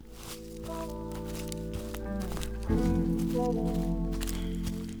You're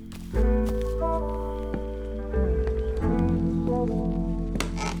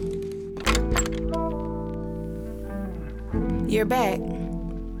back.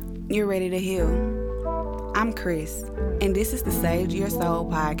 You're ready to heal. I'm Chris, and this is the Sage Your Soul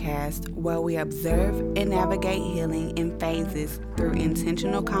podcast, where we observe and navigate healing in phases through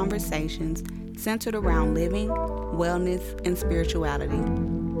intentional conversations centered around living, wellness, and spirituality.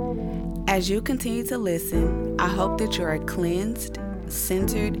 As you continue to listen, I hope that you are cleansed,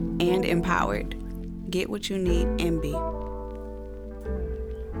 centered, and empowered. Get what you need and be.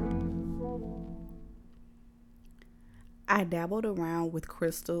 I dabbled around with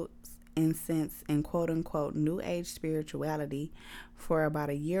crystals, incense, and quote unquote new age spirituality for about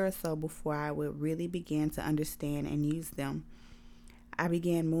a year or so before I would really begin to understand and use them. I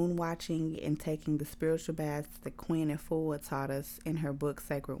began moon watching and taking the spiritual baths that Queen Afua taught us in her book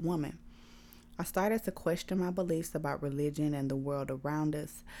Sacred Woman. I started to question my beliefs about religion and the world around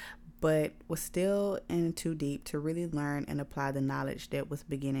us, but was still in too deep to really learn and apply the knowledge that was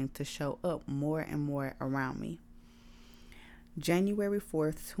beginning to show up more and more around me. January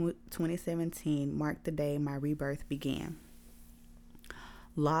 4th, 2017 marked the day my rebirth began.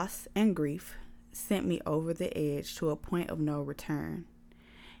 Loss and grief sent me over the edge to a point of no return.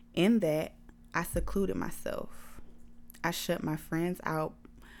 In that, I secluded myself. I shut my friends out,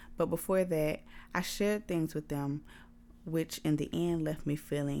 but before that, I shared things with them, which in the end left me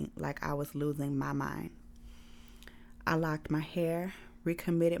feeling like I was losing my mind. I locked my hair,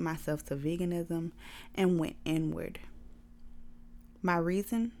 recommitted myself to veganism, and went inward. My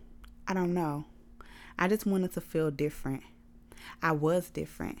reason? I don't know. I just wanted to feel different. I was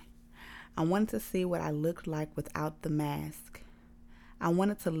different. I wanted to see what I looked like without the mask. I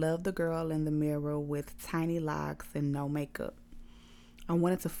wanted to love the girl in the mirror with tiny locks and no makeup. I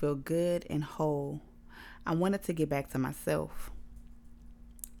wanted to feel good and whole. I wanted to get back to myself.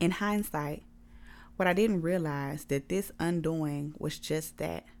 In hindsight, what I didn't realize that this undoing was just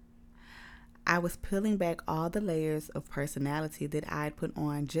that. I was peeling back all the layers of personality that I'd put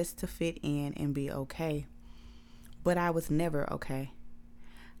on just to fit in and be okay. But I was never okay.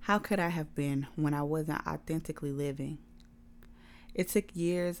 How could I have been when I wasn't authentically living? It took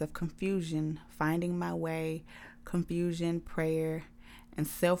years of confusion, finding my way, confusion, prayer, and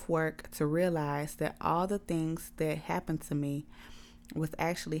self-work to realize that all the things that happened to me was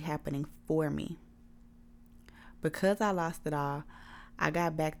actually happening for me. Because I lost it all, I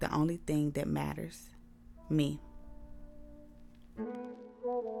got back the only thing that matters, me.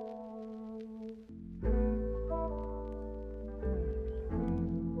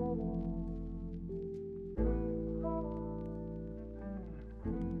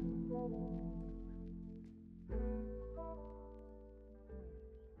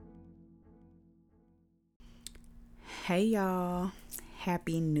 Hey y'all,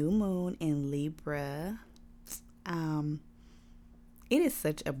 happy new moon in Libra. It is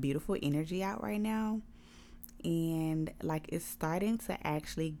such a beautiful energy out right now, and like it's starting to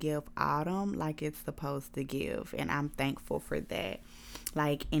actually give autumn like it's supposed to give, and I'm thankful for that.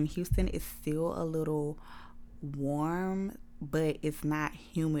 Like in Houston, it's still a little warm, but it's not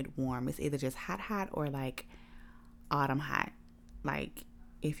humid warm. It's either just hot or like autumn hot. Like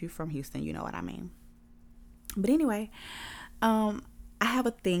if you're from Houston, you know what I mean. But anyway, I have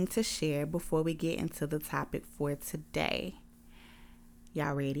a thing to share before we get into the topic for today.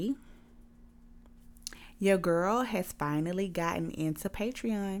 Y'all ready? Your girl has finally gotten into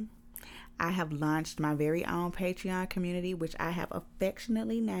Patreon. I have launched my very own Patreon community, which I have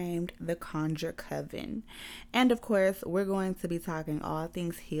affectionately named the Conjure Coven. And of course, we're going to be talking all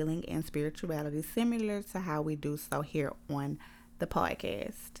things healing and spirituality, similar to how we do so here on the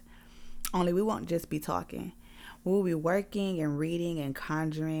podcast. Only we won't just be talking. We'll be working and reading and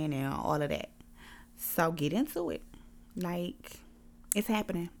conjuring and all of that. So get into it. Like, it's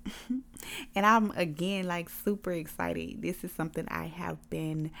happening. And I'm again like super excited. This is something I have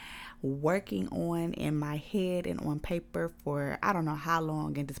been working on in my head and on paper for I don't know how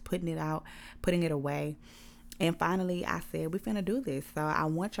long, and just putting it away. And finally I said we're finna do this. So I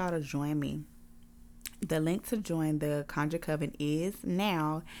want y'all to join me. The link to join the Conjure Coven is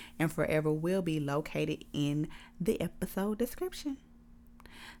now and forever will be located in the episode description.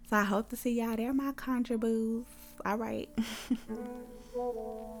 So I hope to see y'all there, my conjure boos. All right.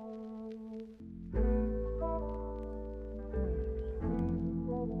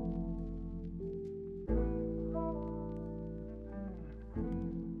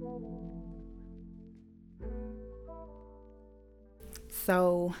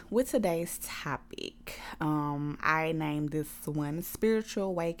 So with today's topic, I named this one Spiritual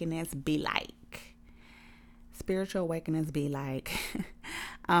Awakenings Be Like. spiritual awakenings be like?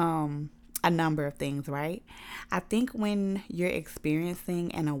 um, a number of things, right? I think when you're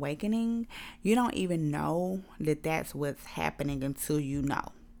experiencing an awakening, you don't even know that that's what's happening until you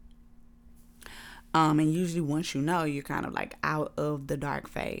know. And usually once you know, you're kind of like out of the dark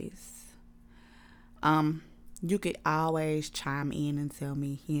phase. Um, you could always chime in and tell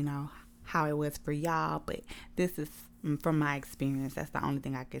me, how it was for y'all, but this is from my experience. That's the only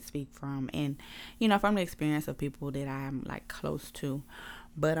thing I could speak from, and from the experience of people that I'm like close to.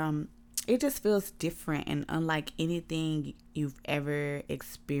 But it just feels different and unlike anything you've ever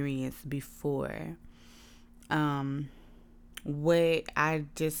experienced before. What I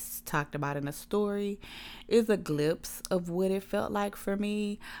just talked about in the story is a glimpse of what it felt like for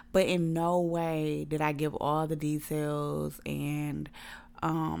me, but in no way did I give all the details and,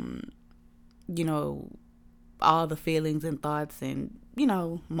 you know, all the feelings and thoughts and,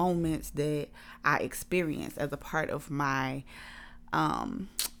 moments that I experienced as a part of my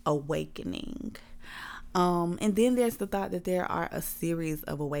awakening. And then there's the thought that there are a series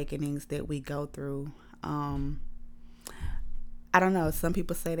of awakenings that we go through. I don't know. Some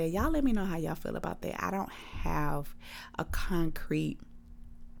people say that. Y'all let me know how y'all feel about that. I don't have a concrete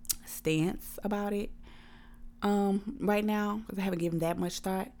stance about it right now because I haven't given that much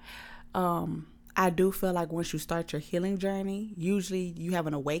thought. I do feel like once you start your healing journey, usually you have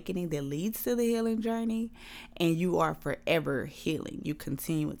an awakening that leads to the healing journey, and you are forever healing. You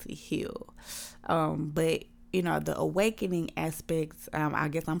continuously heal. But the awakening aspects, I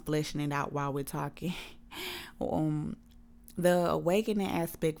guess I'm fleshing it out while we're talking. The awakening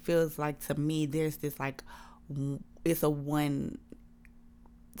aspect feels like to me there's this like it's a one,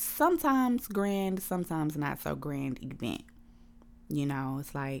 sometimes grand, sometimes not so grand event.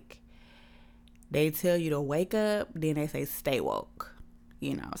 It's like they tell you to wake up, then they say stay woke.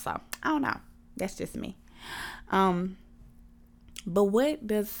 So I don't know. That's just me. But what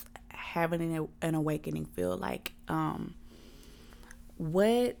does having an awakening feel like?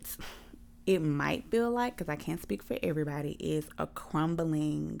 What it might feel like, because I can't speak for everybody, is a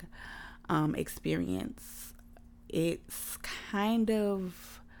crumbling experience. It's kind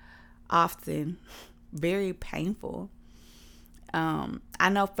of often very painful. I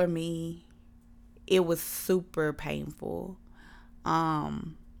know for me, it was super painful.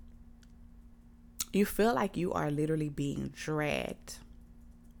 You feel like you are literally being dragged.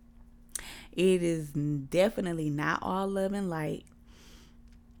 It is definitely not all love and light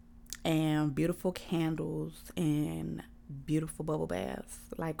and beautiful candles and beautiful bubble baths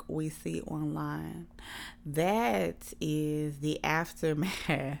like we see online. That is the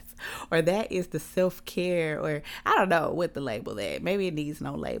aftermath, or that is the self-care, or I don't know what the label that. Maybe it needs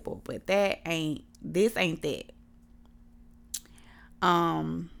no label, but this ain't that.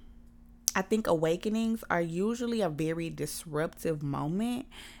 I think awakenings are usually a very disruptive moment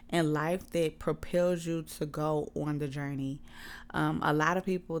in life that propels you to go on the journey. A lot of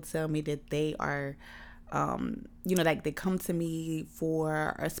people tell me that they are, like they come to me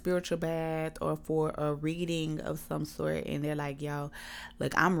for a spiritual bath or for a reading of some sort, and they're like, "Yo,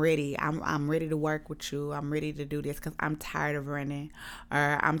 look, I'm ready. I'm ready to work with you. I'm ready to do this because I'm tired of running,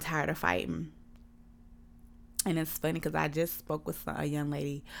 or I'm tired of fighting." And it's funny because I just spoke with a young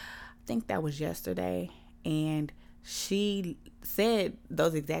lady, I think that was yesterday, and she said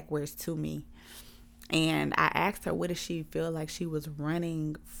those exact words to me. And I asked her, what did she feel like she was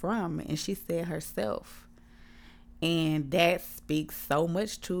running from? And she said herself. And that speaks so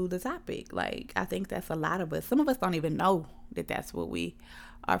much to the topic. Like, I think that's a lot of us. Some of us don't even know that that's what we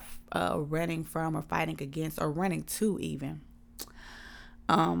are running from or fighting against or running to even.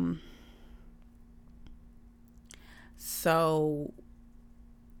 So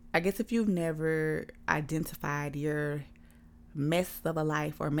I guess if you've never identified your mess of a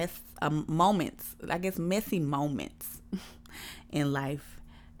life or moments, I guess messy moments in life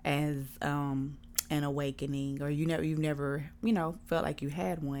as an awakening, or you've never felt like you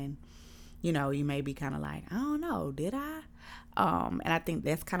had one, you may be kind of like, I don't know, did I? And I think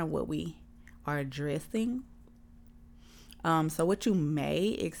that's kind of what we are addressing. So what you may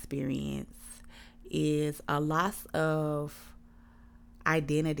experience is a loss of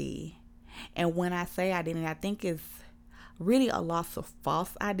identity. And when I say identity, I think it's really a loss of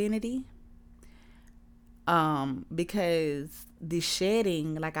false identity. Because the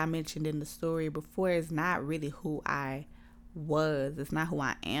shedding, like I mentioned in the story before, is not really who I was. It's not who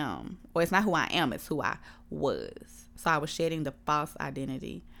I am. Or it's not who I am, it's who I was. So I was shedding the false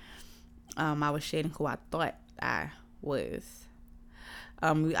identity. I was shedding who I thought I was.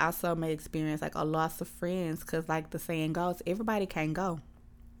 We also may experience like a loss of friends because, like the saying goes, everybody can't go.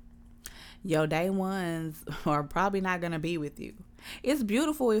 Your day ones are probably not going to be with you. It's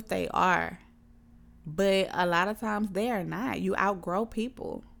beautiful if they are, but a lot of times they are not. You outgrow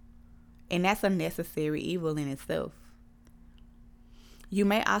people, and that's a necessary evil in itself. You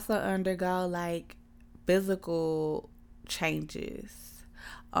may also undergo like physical changes,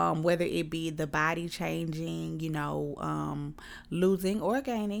 whether it be the body changing, losing or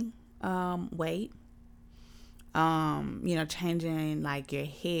gaining weight, changing like your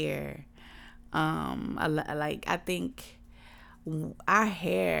hair. Like I think our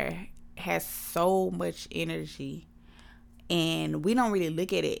hair has so much energy, and we don't really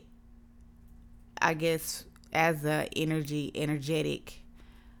look at it, I guess, as a energetic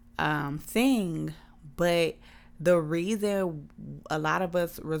thing. But the reason a lot of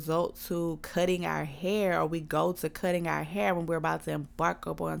us resort to cutting our hair, or we go to cutting our hair when we're about to embark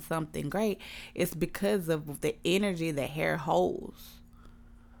upon something great, is because of the energy that hair holds.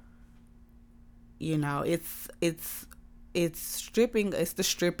 It's the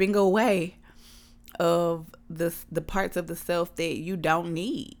stripping away of the parts of the self that you don't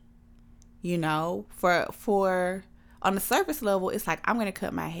need. For on the surface level, it's like, I'm gonna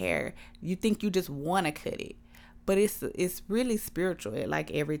cut my hair. You think you just want to cut it, but it's really spiritual,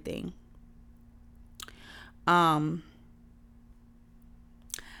 like everything. um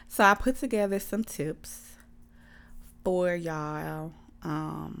so I put together some tips for y'all,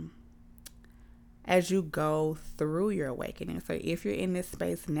 as you go through your awakening. So if you're in this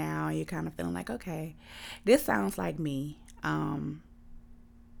space now, you're kind of feeling like, okay, this sounds like me.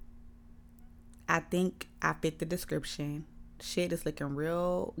 I think I fit the description. Shit is looking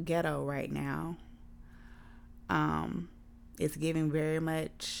real ghetto right now. Um, it's giving very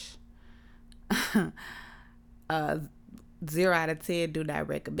much uh 0 out of 10. Do not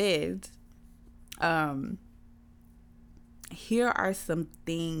recommend. Um, Here are some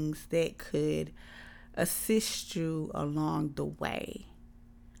things that could assist you along the way.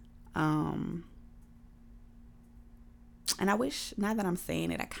 Um, and I wish, now that I'm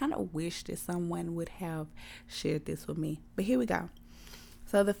saying it, I kind of wish that someone would have shared this with me. But here we go.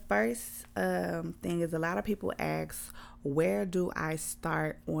 So the first thing is, a lot of people ask, where do I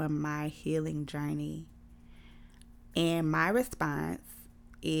start on my healing journey? And my response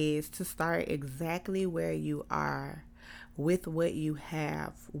is to start exactly where you are, with what you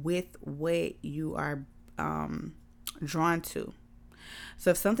have, with what you are drawn to. So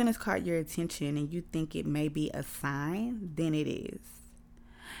if something has caught your attention and you think it may be a sign, then it is.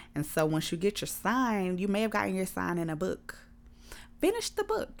 And so once you get your sign, you may have gotten your sign in a book. Finish the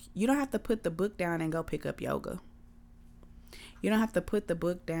book. You don't have to put the book down and go pick up yoga. You don't have to put the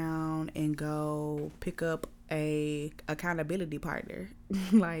book down and go pick up a accountability partner.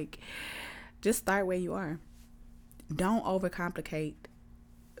 Like, just start where you are. Don't overcomplicate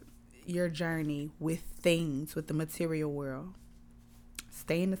your journey with things, with the material world.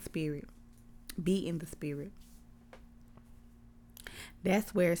 Stay in the spirit. Be in the spirit.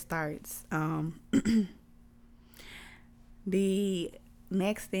 That's where it starts. The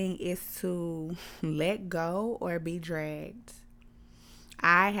next thing is to let go or be dragged.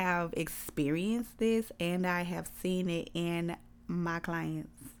 I have experienced this, and I have seen it in my clients.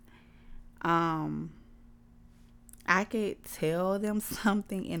 I could tell them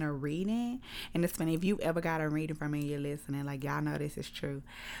something in a reading, and it's funny, if you ever got a reading from me and you're listening, like, y'all know this is true.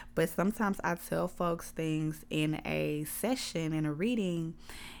 But sometimes I tell folks things in a session, in a reading,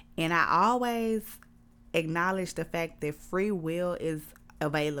 and I always acknowledge the fact that free will is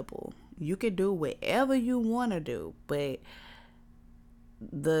available. You can do whatever you want to do, but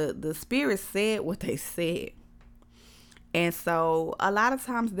the spirit said what they said. And so a lot of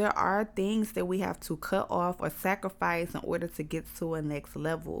times there are things that we have to cut off or sacrifice in order to get to a next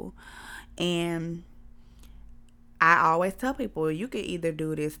level. And I always tell people, you can either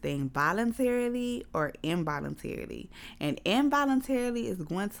do this thing voluntarily or involuntarily. And involuntarily is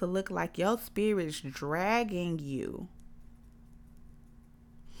going to look like your spirit's dragging you,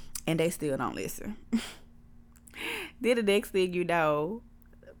 and they still don't listen. Then the next thing you know,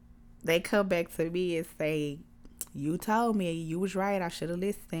 they come back to me and say, you told me, you was right, I should have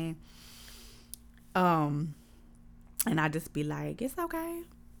listened. And I just be like, it's okay.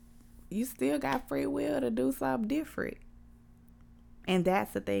 You still got free will to do something different. And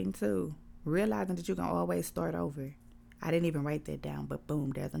that's the thing too. Realizing that you can always start over. I didn't even write that down, but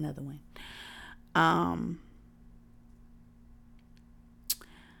boom, there's another one.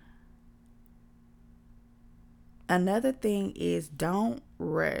 Another thing is, don't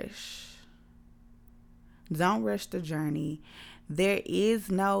rush. Don't rush the journey. There is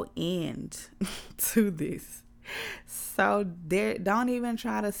no end to this. So don't even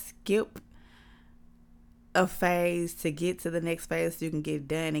try to skip a phase to get to the next phase so you can get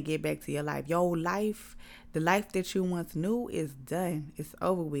done and get back to your life. Your life, the life that you once knew is done. It's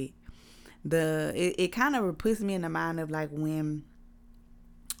over with. It kind of puts me in the mind of like when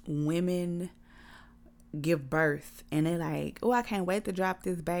women give birth and they're like, oh, I can't wait to drop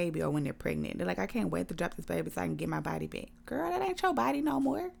this baby. Or when they're pregnant, they're like, I can't wait to drop this baby so I can get my body back. Girl, that ain't your body no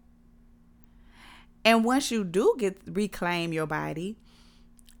more. And once you do reclaim your body,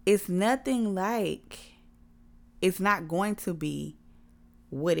 it's nothing like, it's not going to be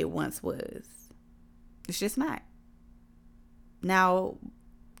what it once was. It's just not. Now,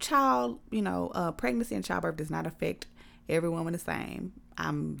 pregnancy and childbirth does not affect every woman the same.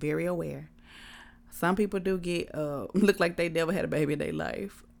 I'm very aware. Some people do get look like they never had a baby in their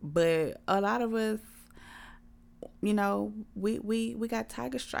life, but a lot of us, we got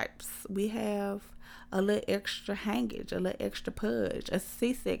tiger stripes. We have a little extra hangage, a little extra pudge, a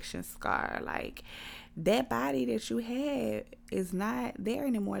C-section scar. Like, that body that you had is not there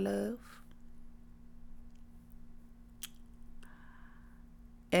anymore, love.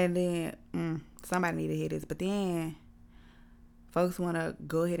 And then somebody need to hear this, but then folks want to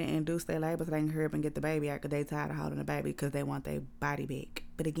go ahead and induce their labor so they can hurry up and get the baby out because they tired of holding the baby because they want their body back.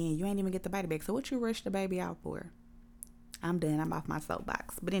 But again, you ain't even get the body back. So what you rush the baby out for? I'm done. I'm off my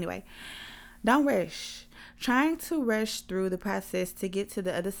soapbox. But anyway, don't rush. Trying to rush through the process to get to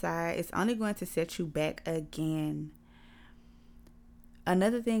the other side is only going to set you back again.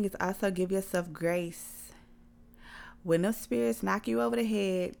 Another thing is also give yourself grace. When those spirits knock you over the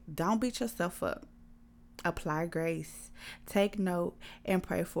head, don't beat yourself up. Apply grace. Take note and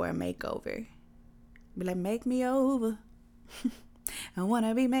pray for a makeover. Be like, make me over. I want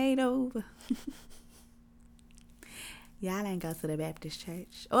to be made over. Y'all ain't go to the Baptist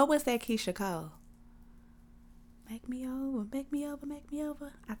church. Or what's that Keisha Cole? Make me over, make me over, make me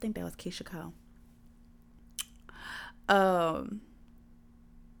over. I think that was Keisha Cole.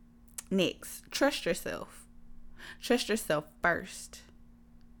 Next, trust yourself. Trust yourself first.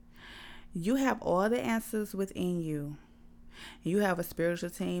 You have all the answers within you. You have a spiritual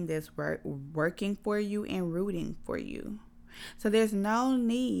team that's working for you and rooting for you. So there's no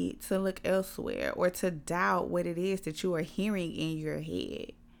need to look elsewhere or to doubt what it is that you are hearing in your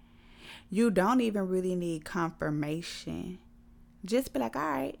head. You don't even really need confirmation. Just be like, all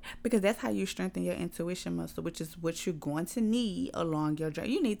right, because that's how you strengthen your intuition muscle, which is what you're going to need along your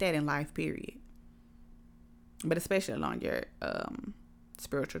journey. You need that in life, period. But especially along your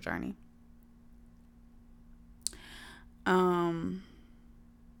spiritual journey.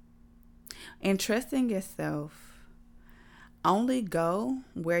 And trusting yourself, only go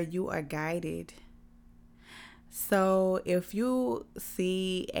where you are guided. So if you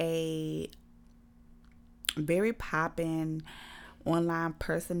see a very poppin' online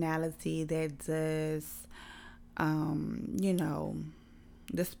personality that does, the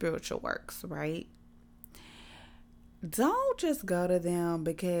spiritual works, right? Don't just go to them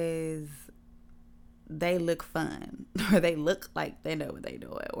because they look fun or they look like they know what they're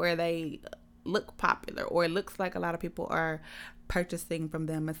doing or they look popular or it looks like a lot of people are purchasing from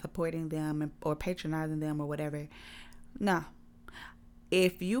them and supporting them or patronizing them or whatever. No.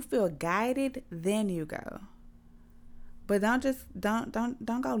 If you feel guided, then you go. But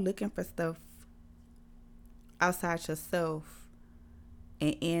don't go looking for stuff outside yourself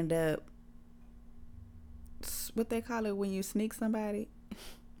and end up, what they call it when you sneak somebody.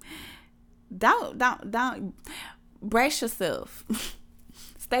 Don't brace yourself.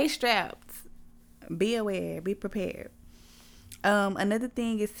 Stay strapped. Be aware. Be prepared. Another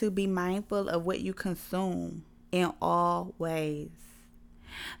thing is to be mindful of what you consume in all ways.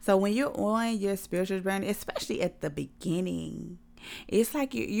 So when you're on your spiritual journey, especially at the beginning, it's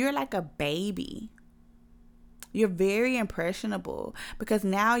like you're like a baby. You're very impressionable because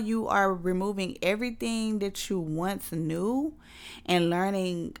now you are removing everything that you once knew and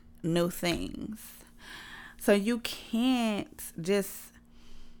learning new things. So you can't just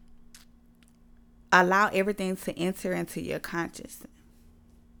allow everything to enter into your consciousness.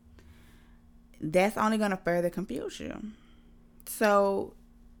 That's only going to further confuse you. So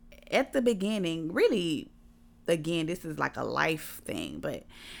at the beginning, really, again, this is like a life thing, but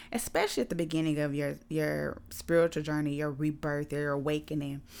especially at the beginning of your spiritual journey, your rebirth, your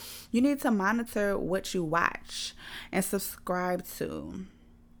awakening, you need to monitor what you watch and subscribe to.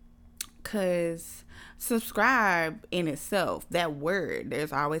 Because subscribe in itself, that word,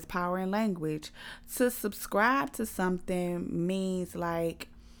 there's always power in language. To subscribe to something means like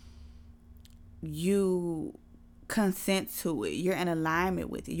you consent to it. You're in alignment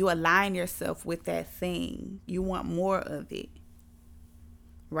with it. You align yourself with that thing. You want more of it.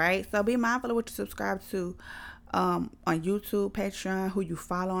 right? So be mindful of what you subscribe to on YouTube, Patreon, who you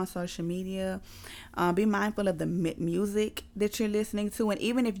follow on social media. Be mindful of the music that you're listening to. And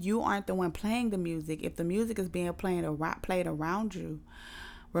even if you aren't the one playing the music, if the music is being played around you,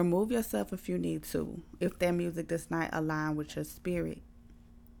 remove yourself if you need to, if that music does not align with your spirit.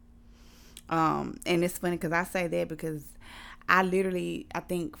 And it's funny because I say that because I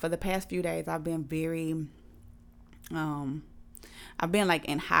think for the past few days, I've been I've been like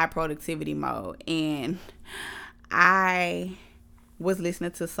in high productivity mode, and I was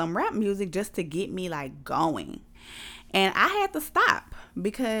listening to some rap music just to get me like going. And I had to stop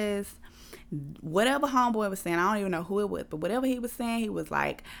because whatever homeboy was saying, I don't even know who it was, but whatever he was saying, he was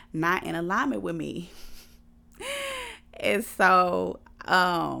like not in alignment with me. And so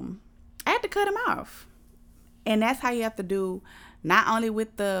I had to cut him off. And that's how you have to do, not only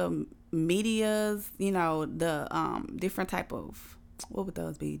with the medias, the different type of, what would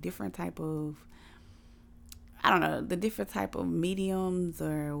those be? Different type of, I don't know, the different type of mediums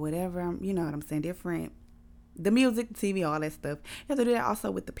or whatever, you know what I'm saying, different, the music, TV, all that stuff. You have to do that also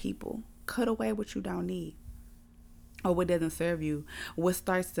with the people. Cut away what you don't need or what doesn't serve you, what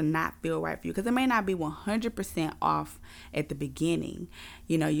starts to not feel right for you. Because it may not be 100% off at the beginning.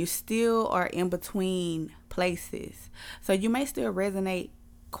 You still are in between places. So you may still resonate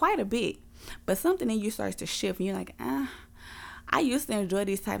quite a bit, but something in you starts to shift and you're like, I used to enjoy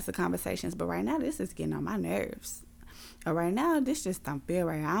these types of conversations, but right now this is getting on my nerves. Or right now this just don't feel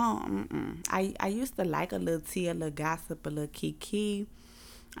right. I used to like a little tea, a little gossip, a little kiki.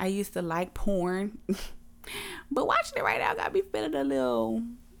 I used to like porn. But watching it right now got me feeling a little,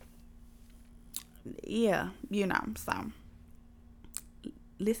 so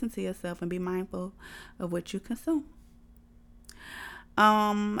listen to yourself and be mindful of what you consume.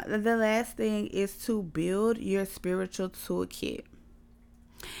 The last thing is to build your spiritual toolkit.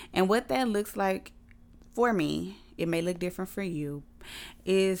 And what that looks like for me, it may look different for you,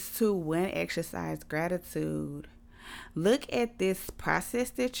 is to, one, exercise gratitude. Look at this process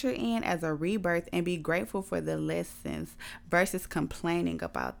that you're in as a rebirth and be grateful for the lessons versus complaining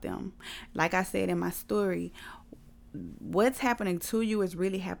about them. Like I said in my story, what's happening to you is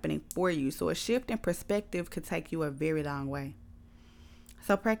really happening for you. So a shift in perspective could take you a very long way.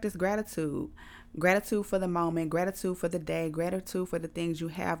 So practice gratitude. Gratitude for the moment, gratitude for the day, gratitude for the things you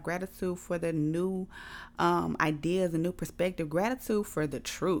have, gratitude for the new ideas, a new perspective, gratitude for the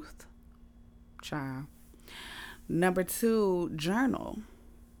truth. Child. Number 2, journal.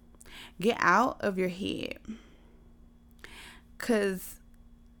 Get out of your head. Because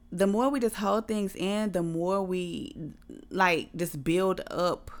the more we just hold things in, the more we just build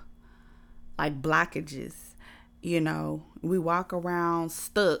up blockages. We walk around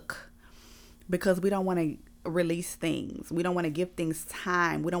stuck because we don't want to release things. We don't want to give things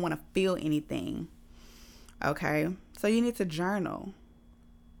time. We don't want to feel anything. Okay? So you need to journal.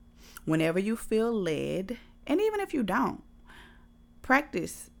 Whenever you feel led, and even if you don't,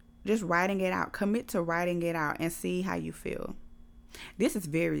 practice just writing it out. Commit to writing it out and see how you feel. This is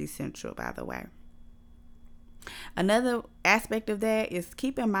very essential, by the way. Another aspect of that is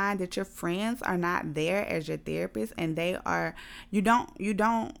keep in mind that your friends are not there as your therapist, and you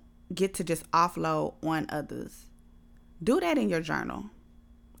don't get to just offload on others. Do that in your journal.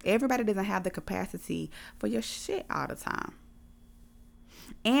 Everybody doesn't have the capacity for your shit all the time.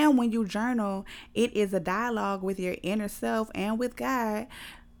 And when you journal, it is a dialogue with your inner self and with God,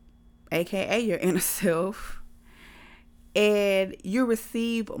 aka your inner self. And you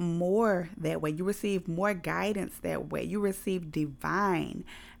receive more that way. You receive more guidance that way. You receive divine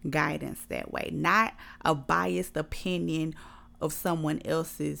guidance that way, not a biased opinion of someone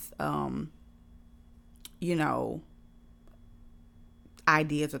else's,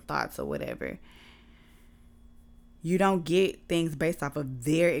 ideas or thoughts or whatever. You don't get things based off of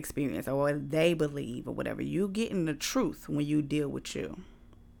their experience or what they believe or whatever. You getting the truth when you deal with you.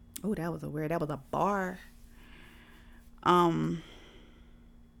 Oh, that was a word. That was a bar. The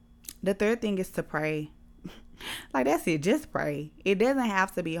third thing is to pray. That's it. Just pray. It doesn't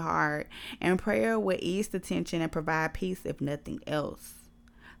have to be hard. And prayer will ease the tension and provide peace if nothing else.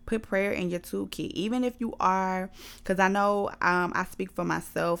 Put prayer in your toolkit, even if you are, because I know I speak for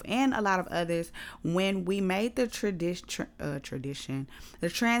myself and a lot of others. When we made the the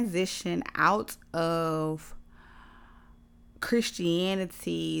transition out of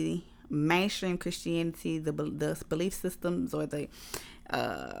Christianity, mainstream Christianity, the belief systems or the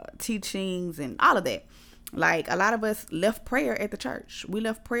teachings and all of that. A lot of us left prayer at the church. We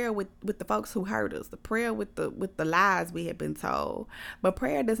left prayer with the folks who hurt us, the prayer with the lies we had been told. But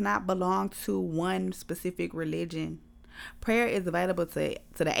prayer does not belong to one specific religion Prayer is available to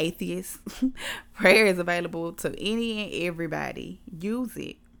the atheists. Prayer is available to any and everybody. Use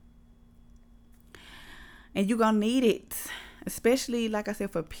it. And you're going to need it, especially, like I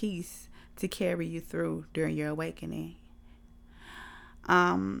said, for peace to carry you through during your awakening.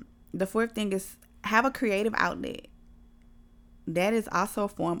 The fourth thing is have a creative outlet. That is also a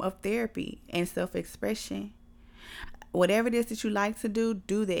form of therapy and self-expression. Whatever it is that you like to do,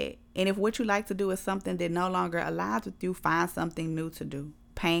 do that. And if what you like to do is something that no longer aligns with you, find something new to do.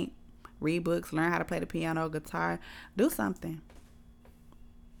 Paint, read books, learn how to play the piano, guitar, do something.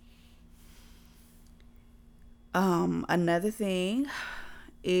 Another thing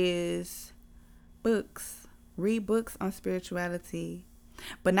is books. Read books on spirituality.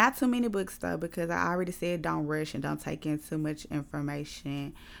 But not too many books though, because I already said don't rush and don't take in too much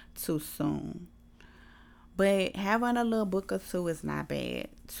information too soon. But having a little book or two is not bad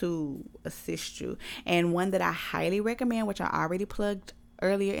to assist you. And one that I highly recommend, which I already plugged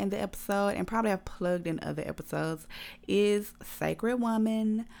earlier in the episode and probably have plugged in other episodes, is Sacred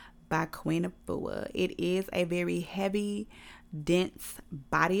Woman by Queen Afua. It is a very heavy, dense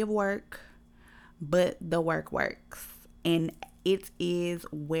body of work, but the work works. And it is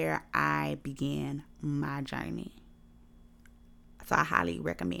where I began my journey. So I highly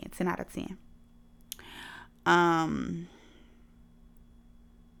recommend. 10 out of 10.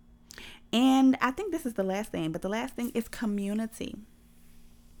 And I think this is the last thing, but the last thing is community.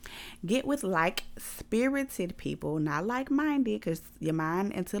 Get with like-spirited people, not like-minded, because your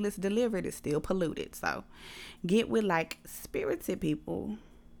mind, until it's delivered, is still polluted. So get with like-spirited people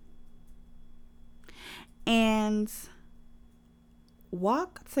and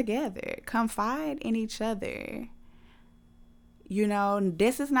walk together. Confide in each other. You know,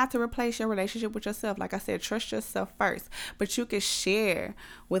 this is not to replace your relationship with yourself. Like I said, trust yourself first. But you can share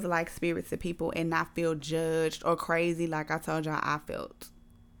with like-spirited people and not feel judged or crazy like I told y'all I felt.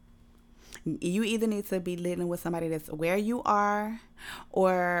 You either need to be living with somebody that's where you are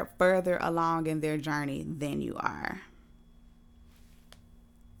or further along in their journey than you are.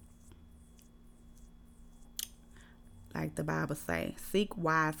 Like the Bible say, seek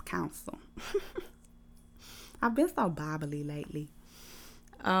wise counsel. I've been so Bible-y lately.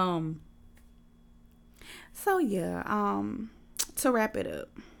 So yeah, to wrap it up,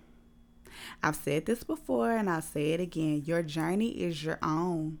 I've said this before and I'll say it again. Your journey is your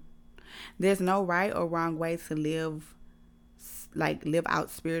own. There's no right or wrong way to live out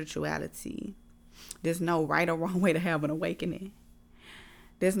spirituality. There's no right or wrong way to have an awakening.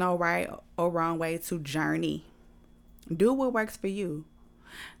 There's no right or wrong way to journey. Do what works for you.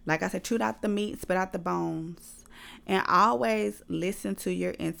 Like I said, chew out the meat, spit out the bones. And always listen to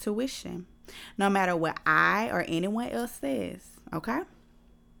your intuition. No matter what I or anyone else says. Okay?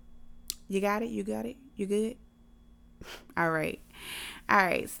 You got it? You got it? You good? All right.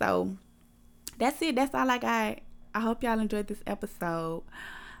 So that's it. That's all I got. I hope y'all enjoyed this episode.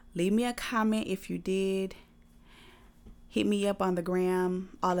 Leave me a comment if you did. Hit me up on the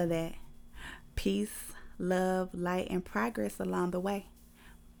gram. All of that. Peace, love, light, and progress along the way.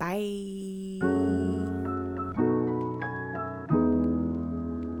 Bye.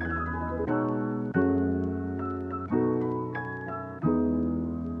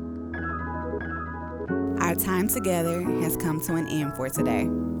 Our time together has come to an end for today.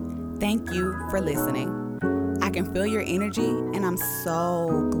 Thank you for listening. I can feel your energy, and I'm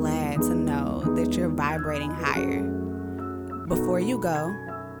so glad to know that you're vibrating higher. Before you go,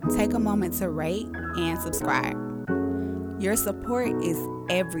 take a moment to rate and subscribe. Your support is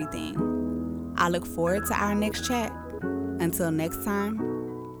everything. I look forward to our next chat. Until next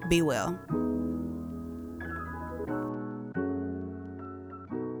time, be well.